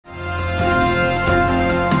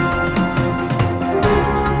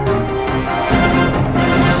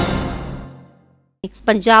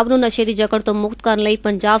पंजाब नूं नशे की जकड़ तो मुक्त करने लई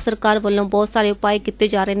पंजाब सरकार वालों बहुत सारे उपाय किए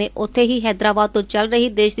जा रहे हैं। उत्थे ही हैदराबाद तो चल रही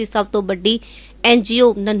देश की सब तो वड्डी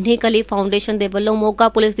एन.ज नन्ही कली फाउंडेशन के वालों मोगा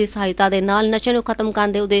पुलिस की सहायता के नाल नशे नूं खत्म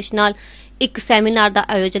करने के उद्देश्य नाल एक सैमीनार का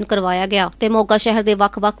आयोजन करवाया गया ते मोगा शहर के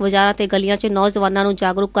वक्-वक् बाजारां ते गलियां च नौजवानों नूं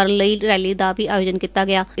जागरूक करने लई रैली का भी आयोजन किया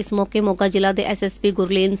गया। इस मौके मोगा जिला के एस.ਐਸ.ਪ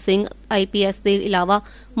गुरलीन सिंह आई.प के इलावा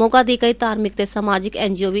मोगा की कई धार्मिक ते समाजिक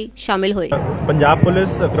एन.ਜ भी शामिल हुए। पंजाब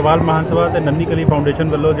पुलिस अग्रवाल महासभा ते नन्ही कली फाउंडेशन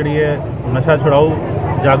वालों जिहड़ी है नशा छुड़ाओ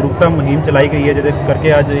जागरूकता मुहिम चलाई गई है, जिहदे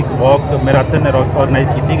करके अज एक वॉक मैराथन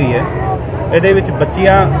ऑर्गेनाइज की गई है। ਇਹਦੇ ਵਿੱਚ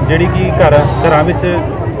ਬੱਚੀਆਂ ਜਿਹੜੀ ਕਿ ਘਰਾਂ ਵਿੱਚ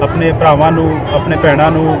ਆਪਣੇ ਭਰਾਵਾਂ ਨੂੰ, ਆਪਣੇ ਭੈਣਾਂ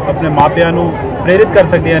ਨੂੰ, ਆਪਣੇ ਮਾਪਿਆਂ ਨੂੰ ਪ੍ਰੇਰਿਤ ਕਰ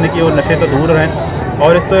ਸਕਦੀਆਂ ਨੇ ਕਿ ਉਹ ਨਸ਼ੇ ਤੋਂ ਦੂਰ ਰਹਿਣ।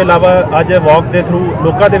 ਔਰ ਇਸ ਤੋਂ ਇਲਾਵਾ ਅੱਜ ਵਾਕ ਦੇ ਥਰੂ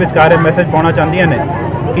ਲੋਕਾਂ ਦੇ ਵਿਚਕਾਰ ਇਹ ਮੈਸੇਜ ਪਾਉਣਾ ਚਾਹੁੰਦੀਆਂ ਨੇ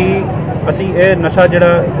ਕਿ ਅਸੀਂ ਇਹ ਨਸ਼ਾ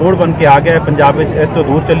ਜਿਹੜਾ ਗੋੜ ਬਣ ਕੇ ਆ ਗਿਆ ਹੈ ਪੰਜਾਬ ਵਿੱਚ, ਇਸ ਤੋਂ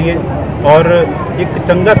ਦੂਰ ਚੱਲੀਏ ਔਰ ਇੱਕ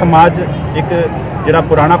ਚੰਗਾ ਸਮਾਜ, ਇੱਕ ਜਿਹੜਾ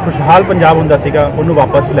ਪੁਰਾਣਾ ਖੁਸ਼ਹਾਲ ਪੰਜਾਬ ਹੁੰਦਾ ਸੀਗਾ ਉਹਨੂੰ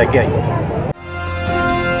ਵਾਪਸ ਲੈ ਕੇ ਆਈਏ।